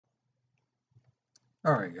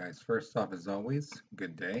All right, guys. First off, as always,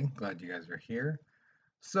 good day. Glad you guys are here.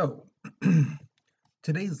 So,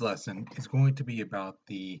 today's lesson is going to be about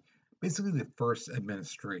basically the first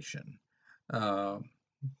administration. Uh,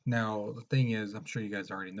 Now, the thing is, I'm sure you guys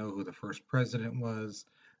already know who the first president was,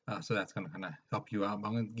 so that's going to kind of help you out. But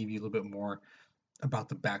I'm going to give you a little bit more about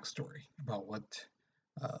the backstory, about what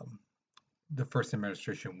um, the first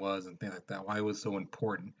administration was and things like that, why it was so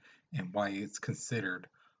important, and why it's considered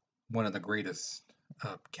one of the greatest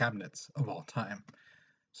cabinets of all time.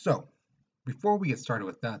 So, before we get started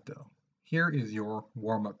with that though, here is your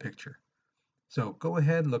warm-up picture. So go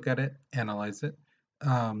ahead, look at it, analyze it.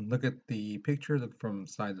 Look at the picture, look from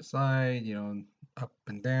side to side, up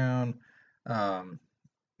and down. Um,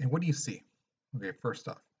 and what do you see? Okay, first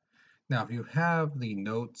off. Now, if you have the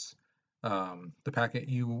notes, the packet,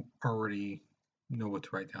 you already know what to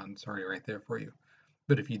write down. It's already right there for you.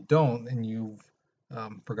 But if you don't and you've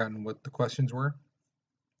forgotten what the questions were,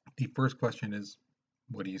 the first question is,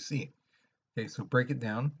 what do you see? Okay, so break it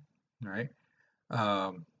down. All right.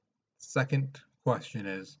 Um, Second question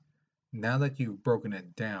is, now that you've broken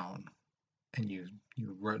it down and you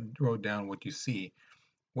wrote down what you see,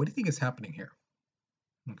 what do you think is happening here?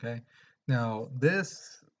 Okay. Now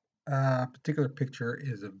this particular picture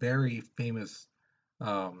is a very famous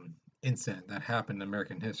incident that happened in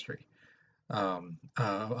American history. A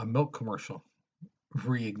milk commercial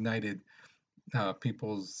reignited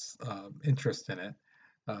people's interest in it.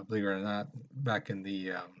 Believe it or not, back in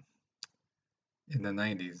the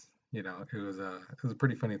 90s. It was a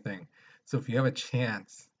pretty funny thing. So if you have a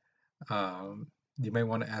chance, um, you may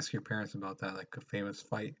want to ask your parents about that, like a famous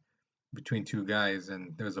fight between two guys,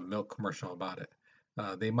 and there's a milk commercial about it.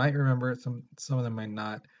 They might remember it, some of them might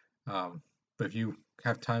not. Um, but if you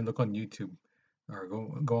have time, look on YouTube or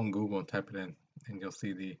go on Google and type it in, and you'll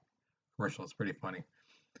see the commercial. It's pretty funny.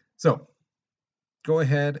 So go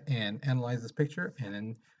ahead and analyze this picture, and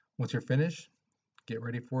then once you're finished, get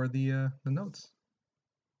ready for the notes.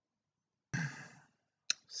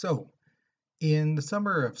 So in the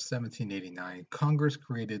summer of 1789, Congress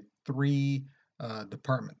created three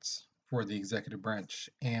departments for the executive branch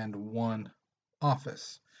and one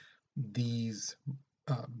office. These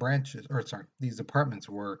these departments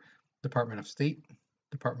were Department of State,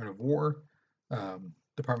 Department of War,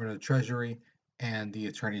 Department of Treasury, and the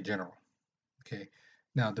Attorney General. Okay,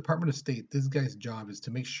 now Department of State, this guy's job is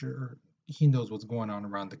to make sure he knows what's going on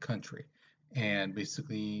around the country and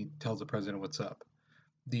basically tells the president what's up.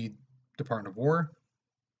 The Department of War,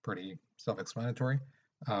 pretty self-explanatory.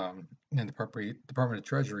 And the Department of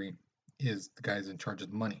Treasury is the guys in charge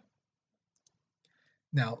of the money.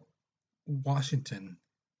 Now, Washington,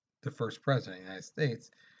 the first president of the United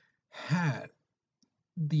States, had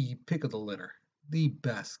the pick of the litter, the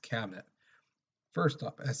best cabinet. First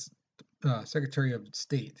off, as Secretary of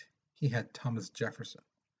State, he had Thomas Jefferson,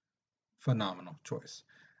 phenomenal choice.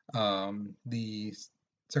 The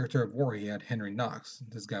Secretary of War, he had Henry Knox.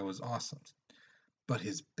 This guy was awesome. But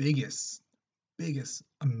his biggest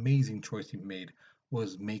amazing choice he made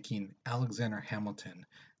was making Alexander Hamilton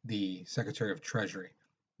the Secretary of Treasury.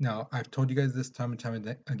 Now, I've told you guys this time and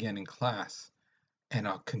time again in class, and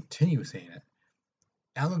I'll continue saying it.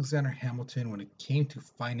 Alexander Hamilton, when it came to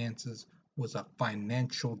finances, was a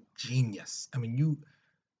financial genius. I mean,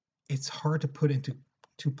 it's hard to put into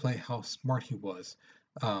to play how smart he was.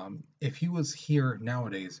 If he was here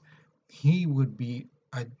nowadays, he would be,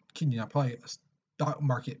 I kid you not, probably a stock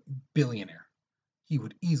market billionaire. He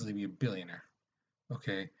would easily be a billionaire.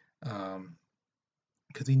 Okay,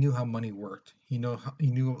 because he knew how money worked. He knew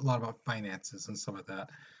a lot about finances and stuff like that.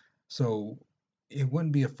 So it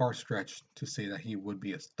wouldn't be a far stretch to say that he would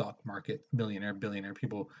be a stock market millionaire, billionaire.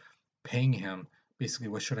 People paying him basically,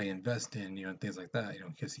 what should I invest in, and things like that.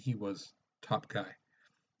 Because he was top guy.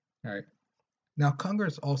 All right. Now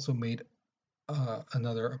Congress also made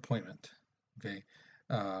another appointment. Okay,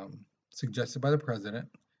 suggested by the president,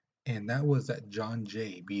 and that was that John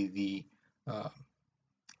Jay be the uh,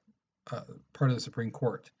 uh, part of the Supreme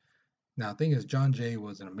Court. Now, the thing is, John Jay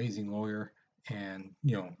was an amazing lawyer, and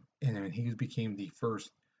and I mean, he became the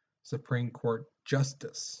first Supreme Court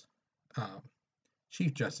justice, um,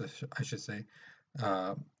 Chief Justice, I should say.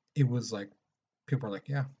 Uh, it was like people are like,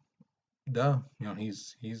 yeah, duh,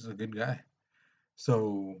 he's a good guy.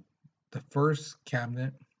 So the first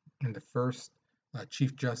cabinet and the first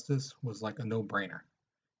Chief Justice was like a no-brainer,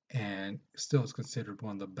 and still is considered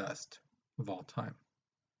one of the best of all time.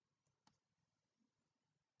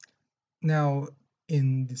 Now,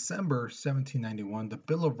 in December 1791, the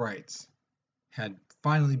Bill of Rights had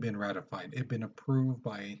finally been ratified. It had been approved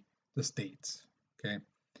by the states. Okay.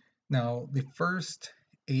 Now, the first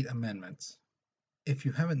eight amendments if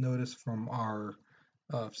you haven't noticed from our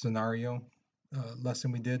scenario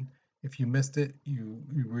lesson we did, if you missed it, you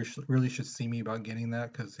really should see me about getting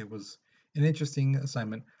that because it was an interesting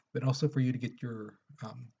assignment, but also for you to get your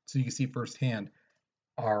so you can see firsthand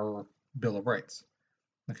our Bill of Rights.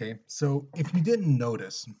 Okay, so if you didn't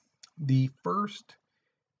notice, the first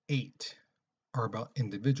 8 are about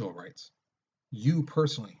individual rights. You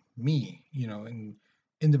personally, me, and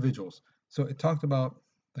individuals. So it talked about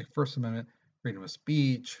like First Amendment, freedom of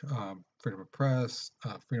speech, freedom of press,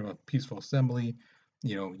 freedom of peaceful assembly.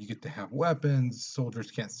 You get to have weapons.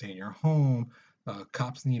 Soldiers can't stay in your home.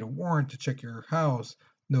 Cops need a warrant to check your house.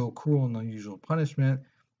 No cruel and unusual punishment.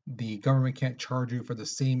 The government can't charge you for the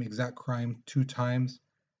same exact crime 2 times.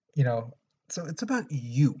 You know, so it's about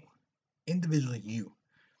you, individually you.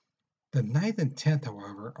 The ninth and 10th,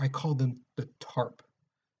 however, I call them the TARP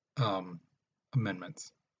um,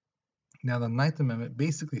 amendments. Now, the Ninth Amendment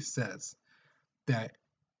basically says that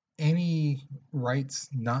any rights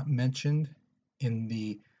not mentioned in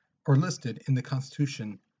the or listed in the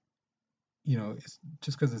Constitution,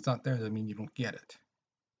 just because it's not there doesn't mean you don't get it.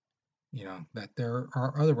 That there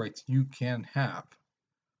are other rights you can have.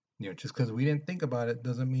 Just because we didn't think about it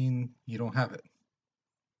doesn't mean you don't have it.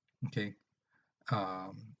 Okay.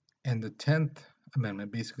 And the 10th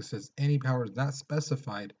Amendment basically says any powers not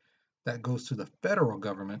specified that goes to the federal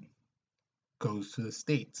government goes to the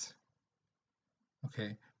states.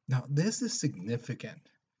 Okay. Now, this is significant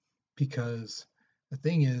because the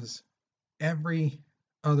thing is, every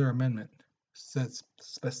other amendment says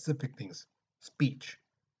specific things: speech,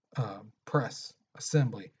 press,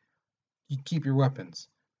 assembly. You keep your weapons.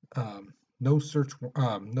 No search.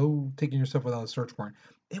 No taking yourself without a search warrant.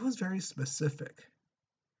 It was very specific.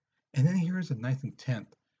 And then here's the ninth and 10th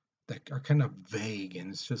that are kind of vague, and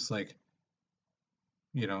it's just like,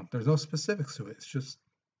 there's no specifics to it. It's just,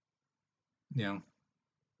 you know,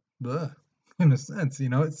 blah, in a sense.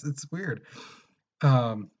 It's weird.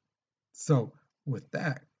 Um, so with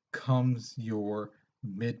that comes your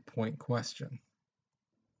midpoint question.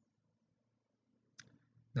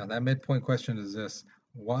 Now that midpoint question is this: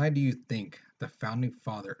 why do you think the founding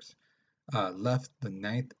fathers left the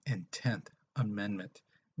Ninth and 10th Amendment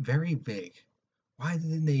very vague? Why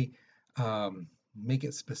didn't they make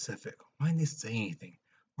it specific? Why didn't they say anything?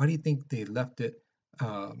 Why do you think they left it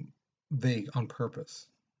vague on purpose?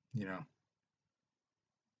 You know,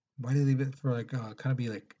 why did they leave it for like kind of be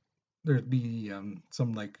like there'd be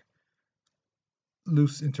some like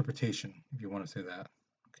loose interpretation, if you want to say that.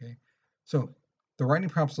 Okay, so the writing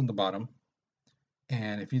prompts on the bottom,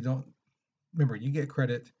 and if you don't remember, you get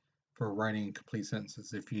credit for writing complete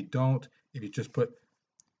sentences. If you don't, if you just put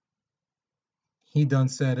he done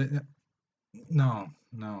said it, no,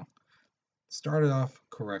 no. Started off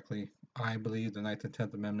correctly. I believe the Ninth and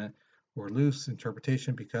Tenth Amendment were loose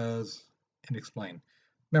interpretation because, and explain.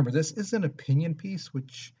 Remember, this is an opinion piece,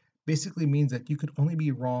 which basically means that you could only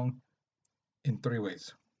be wrong in 3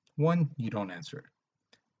 ways. 1, you don't answer it.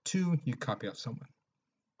 2, you copy out someone.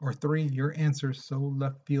 Or 3, your answer is so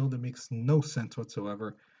left field it makes no sense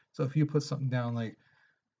whatsoever. So if you put something down like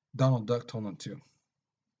Donald Duck told them to,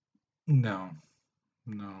 no,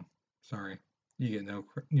 no, sorry, you get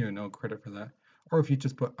no credit for that. Or if you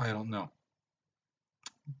just put I don't know,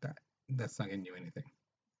 that that's not getting you anything.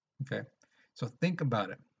 Okay, so think about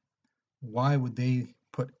it. Why would they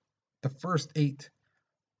put the first 8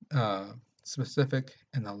 uh, specific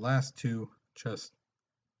and the last 2 just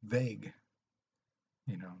vague?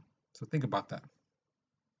 So think about that.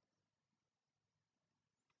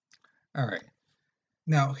 All right.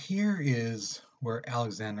 Now, here is where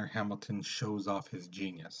Alexander Hamilton shows off his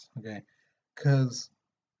genius, okay? Because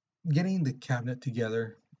getting the cabinet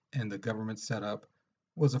together and the government set up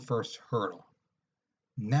was a first hurdle.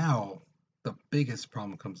 Now, the biggest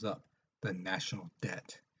problem comes up: the national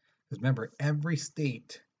debt. Because remember, every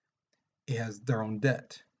state has their own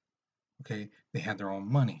debt, okay? They have their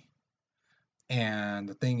own money. And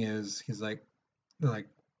the thing is, they're like,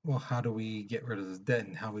 well, how do we get rid of this debt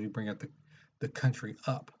and how do we bring up the country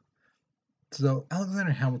up? So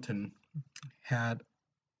Alexander Hamilton had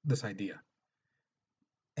this idea,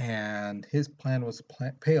 and his plan was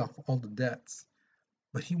to pay off all the debts,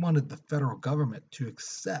 but he wanted the federal government to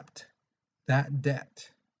accept that debt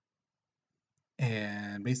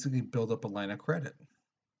and basically build up a line of credit.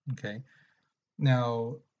 Okay.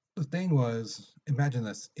 Now, the thing was, imagine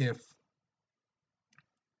this: if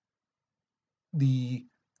the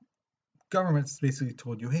government's basically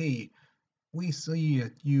told you, "Hey, we see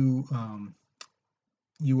that you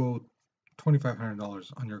owe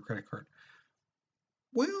 $2,500 on your credit card.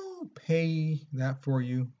 We'll pay that for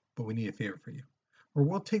you, but we need a favor for you. Or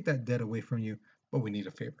we'll take that debt away from you, but we need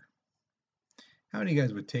a favor. How many of you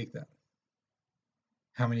guys would take that?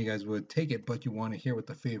 How many of you guys would take it, but you want to hear what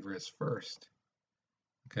the favor is first?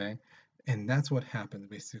 Okay, and that's what happened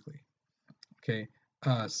basically. Okay,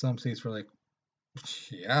 some states were like,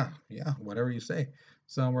 yeah, whatever you say.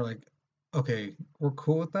 Some were like, okay, we're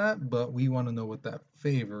cool with that, but we want to know what that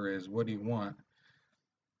favor is. What do you want?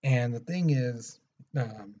 And the thing is,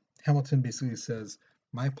 Hamilton basically says,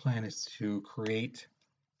 my plan is to create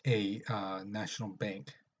a national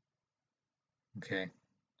bank. Okay.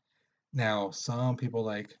 Now, some people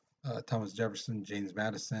like Thomas Jefferson, James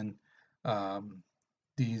Madison, um,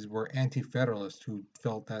 these were anti-federalists who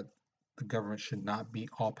felt that the government should not be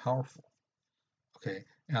all powerful. Okay.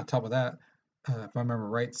 And on top of that, if I remember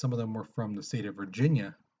right, some of them were from the state of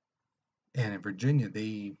Virginia, and in Virginia,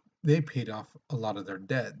 they paid off a lot of their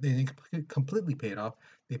debt. They didn't completely pay it off.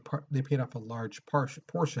 They paid off a large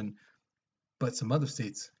portion, but some other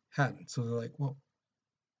states hadn't. So they're like, well,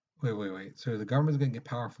 wait. So the government's going to get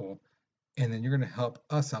powerful, and then you're going to help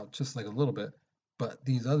us out just like a little bit. But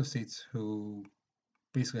these other states who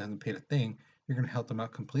basically haven't paid a thing, you're going to help them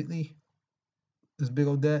out completely. This big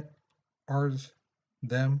old debt, ours,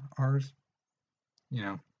 them, ours, you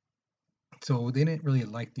know. So they didn't really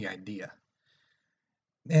like the idea.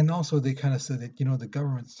 And also, they kind of said that, the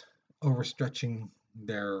government's overstretching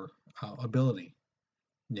their ability,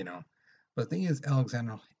 you know. But the thing is,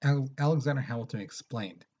 Alexander Hamilton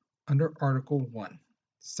explained under Article 1,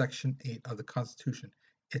 Section 8 of the Constitution,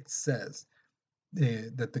 it says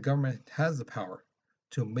that the government has the power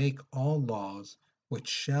to make all laws which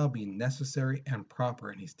shall be necessary and proper.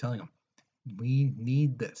 And he's telling them, we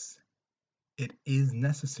need this. It is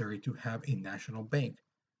necessary to have a national bank,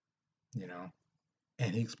 you know.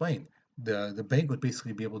 And he explained the bank would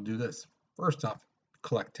basically be able to do this. First off,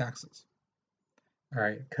 collect taxes. All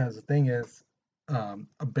right, because the thing is,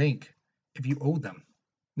 a bank, if you owe them,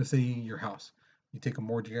 let's say your house, you take a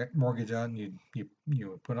mortgage out and you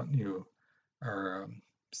put on you or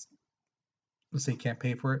let's say you can't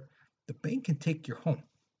pay for it, the bank can take your home.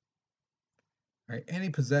 Right, any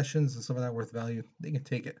possessions and some of that worth value, they can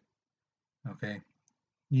take it. Okay,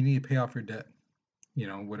 you need to pay off your debt,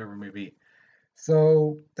 whatever it may be.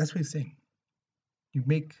 So that's what he's saying. You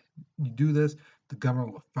do this, the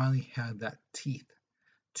government will finally have that teeth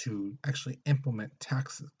to actually implement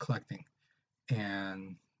tax collecting.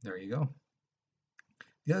 And there you go.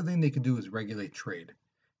 The other thing they could do is regulate trade.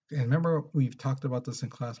 And remember, we've talked about this in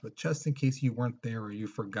class, but just in case you weren't there or you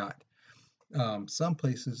forgot, some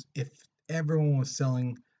places, if everyone was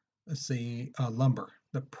selling, let's say, lumber,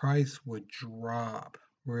 the price would drop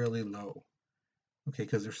really low. Okay,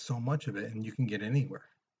 because there's so much of it and you can get anywhere.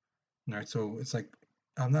 All right, so it's like,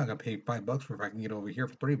 I'm not gonna pay $5 for if I can get over here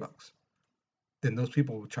for $3. Then those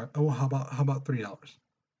people would try, oh, how about $3?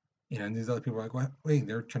 And these other people are like, well, wait,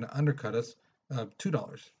 they're trying to undercut us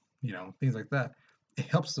 $2, things like that. It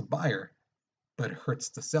helps the buyer, but it hurts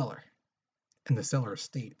the seller. And the seller is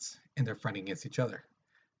states, and they're fighting against each other.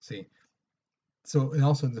 See? So, and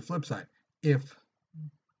also the flip side, if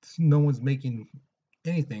no one's making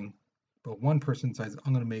anything, but one person decides,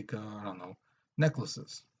 I'm going to make, I don't know,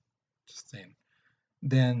 necklaces, just saying,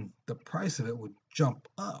 then the price of it would jump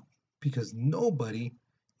up because nobody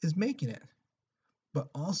is making it. But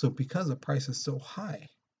also because the price is so high,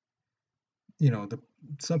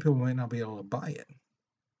 some people might not be able to buy it.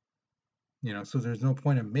 So there's no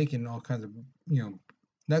point in making all kinds of,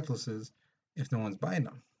 necklaces if no one's buying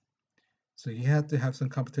them. So you have to have some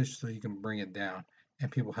competition so you can bring it down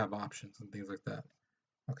and people have options and things like that.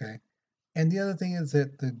 Okay. And the other thing is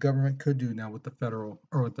that the government could do now with the federal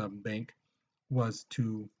or with the bank was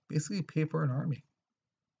to basically pay for an army,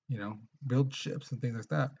 build ships and things like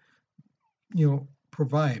that,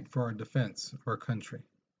 provide for our defense of our country.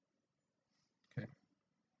 Okay.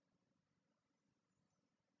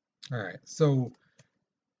 All right. So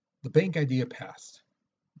the bank idea passed.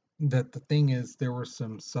 That the thing is, there were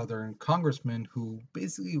some Southern congressmen who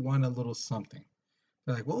basically want a little something.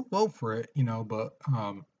 They're like, we'll vote for it, but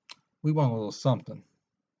we want a little something,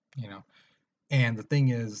 you know. And the thing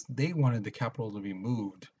is, they wanted the capital to be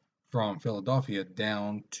moved from Philadelphia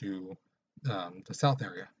down to the South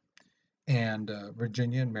area. And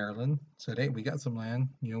Virginia and Maryland said, hey, we got some land,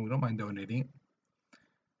 we don't mind donating.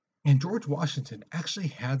 And George Washington actually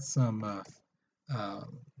had some uh,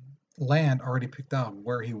 land already picked out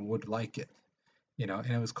where he would like it, and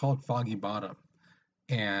it was called Foggy Bottom.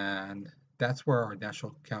 And that's where our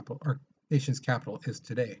nation's capital is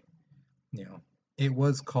today. It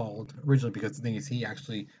was called originally because the thing is, he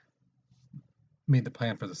actually made the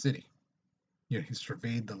plan for the city. He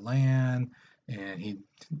surveyed the land and he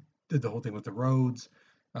did the whole thing with the roads.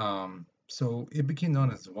 So it became known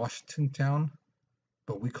as Washington Town,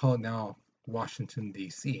 but we call it now Washington,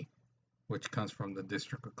 D.C., which comes from the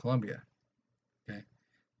District of Columbia. Okay,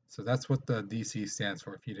 so that's what the D.C. stands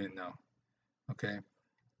for if you didn't know. Okay,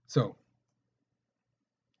 so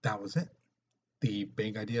that was it. The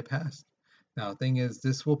big idea passed. Now, the thing is,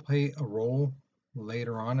 this will play a role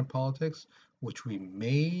later on in politics, which we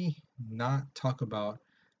may not talk about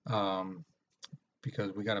um,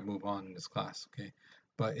 because we got to move on in this class. Okay,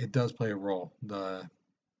 but it does play a role. The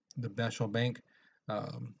national bank.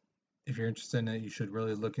 Um, if you're interested in it, you should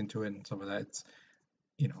really look into it and some of that.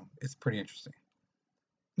 It's pretty interesting.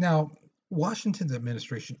 Now, Washington's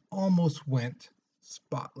administration almost went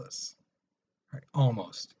spotless, right?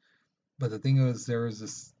 Almost. But the thing is, there was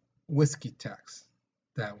this whiskey tax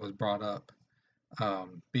that was brought up.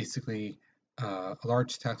 Basically, a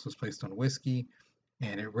large tax was placed on whiskey,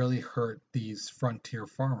 and it really hurt these frontier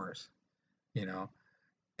farmers, you know,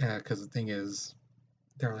 because the thing is,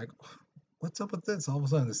 they're like, what's up with this? All of a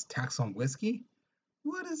sudden, this tax on whiskey?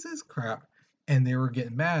 What is this crap? And they were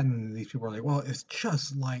getting mad, and these people were like, well, it's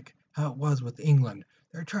just like how it was with England.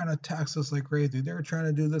 They're trying to tax us like crazy. They're trying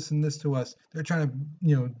to do this and this to us. They're trying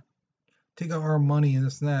to, take out our money and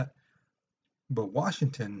this and that. But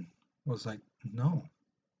Washington was like, no,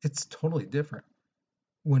 it's totally different.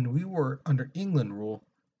 When we were under England rule,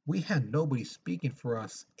 we had nobody speaking for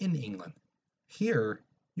us in England. Here,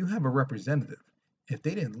 you have a representative. If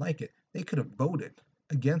they didn't like it, they could have voted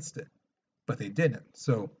against it, but they didn't.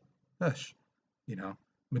 So, hush, you know,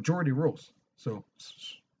 majority rules. So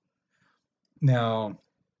now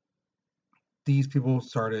these people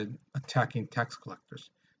started attacking tax collectors.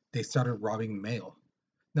 They started robbing mail.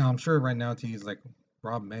 Now I'm sure right now to use like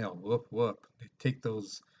rob mail, whoop whoop. They take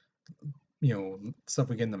those, stuff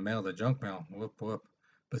we get in the mail, the junk mail, whoop whoop.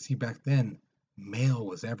 But see, back then, mail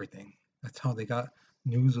was everything. That's how they got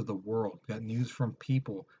news of the world, got news from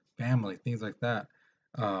people, family, things like that.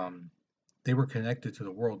 Um, they were connected to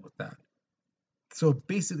the world with that. So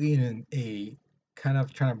basically, in a kind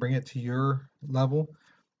of trying to bring it to your level,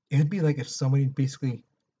 it'd be like if somebody basically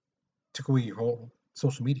took away your whole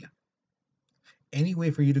social media. Any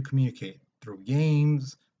way for you to communicate through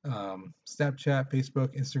games, Snapchat,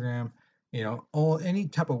 Facebook, Instagram, all any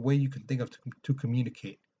type of way you can think of to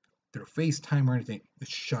communicate through FaceTime or anything is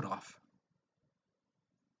shut off.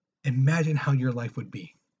 Imagine how your life would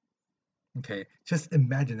be. Okay, just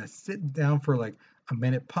imagine that. Sit down for like a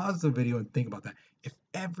minute, pause the video, and think about that. If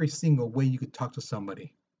every single way you could talk to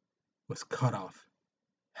somebody was cut off,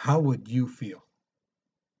 how would you feel?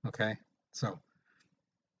 Okay, so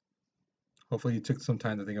hopefully you took some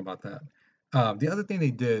time to think about that. The other thing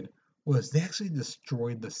they did was they actually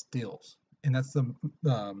destroyed the stills, and that's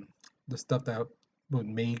the stuff that would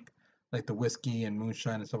make like the whiskey and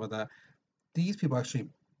moonshine and stuff like that. These people actually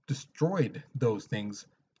destroyed those things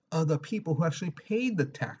of the people who actually paid the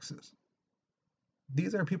taxes.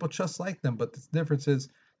 These are people just like them, but the difference is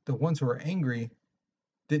the ones who are angry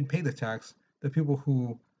didn't pay the tax. The people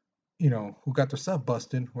who got their stuff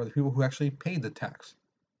busted were the people who actually paid the tax.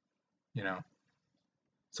 You know.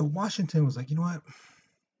 So Washington was like, you know what?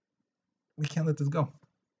 We can't let this go.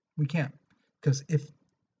 We can't. Because if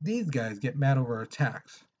these guys get mad over a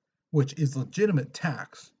tax, which is legitimate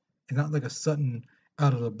tax, and not like a sudden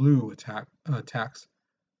out of the blue tax,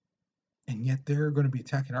 and yet they're going to be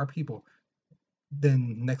attacking our people,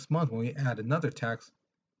 then next month when we add another tax,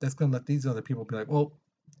 that's going to let these other people be like, well,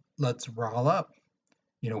 let's rile up.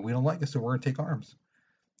 We don't like it, so we're going to take arms.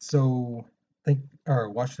 So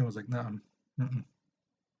Washington was like, no, mm-mm.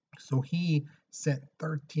 So he sent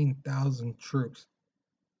 13,000 troops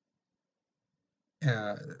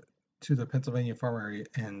uh, to the Pennsylvania farm area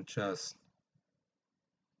and just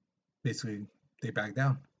basically they backed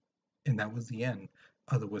down. And that was the end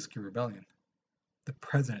of the Whiskey Rebellion. The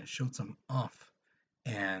president showed some off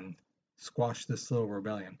and squashed this little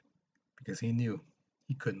rebellion because he knew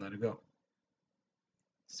he couldn't let it go.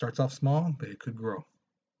 Starts off small, but it could grow.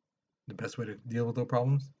 The best way to deal with those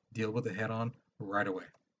problems, deal with it head on right away.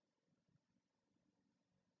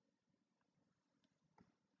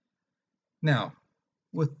 Now,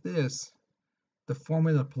 with this, the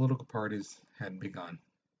forming of political parties had begun.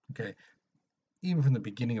 Okay, even from the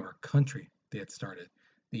beginning of our country, they had started.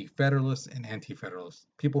 The Federalists and Anti-Federalists,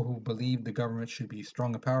 people who believed the government should be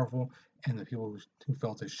strong and powerful, and the people who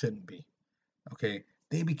felt it shouldn't be. Okay,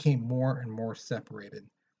 they became more and more separated.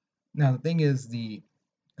 Now the thing is, the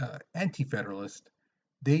Anti-Federalists,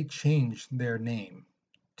 they changed their name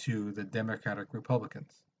to the Democratic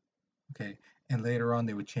Republicans. Okay, and later on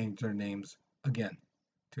they would change their names again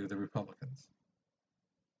to the Republicans.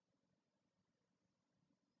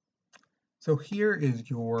 So here is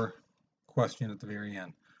your question at the very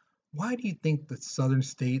end. Why do you think the southern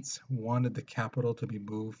states wanted the capital to be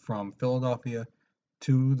moved from Philadelphia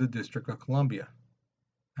to the District of Columbia?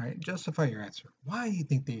 All right, justify your answer. Why do you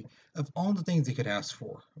think they, of all the things they could ask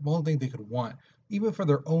for, of all the things they could want, even for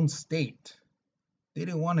their own state, they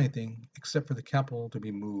didn't want anything except for the capital to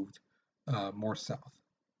be moved more south?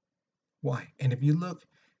 Why? And if you look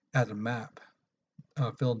at a map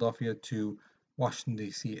of Philadelphia to Washington,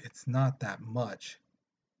 D.C., it's not that much.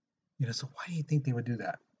 So why do you think they would do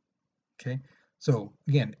that? Okay. So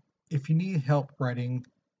again, if you need help writing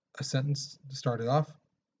a sentence to start it off,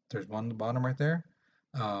 there's one at the bottom right there.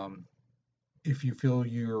 If you feel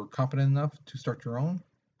you're confident enough to start your own,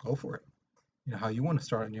 go for it. How you want to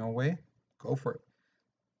start in your own way, go for it.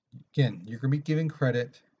 Again, you're going to be giving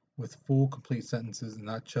credit with full, complete sentences, and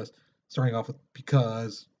not just starting off with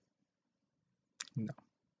because, no,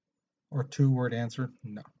 or two-word answer,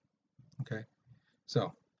 no. Okay.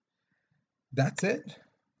 So that's it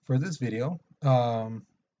for this video.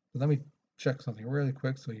 Let me check something really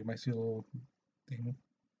quick. So you might see a little thing.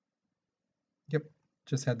 Yep,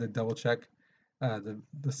 just had to double check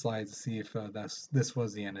the slides to see if this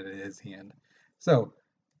was the end, and it is the end. So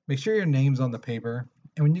make sure your name's on the paper,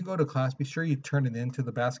 and when you go to class, be sure you turn it into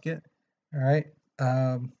the basket. All right.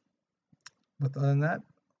 But other than that,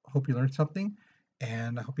 hope you learned something,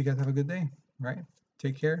 and I hope you guys have a good day. All right.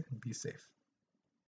 Take care and be safe.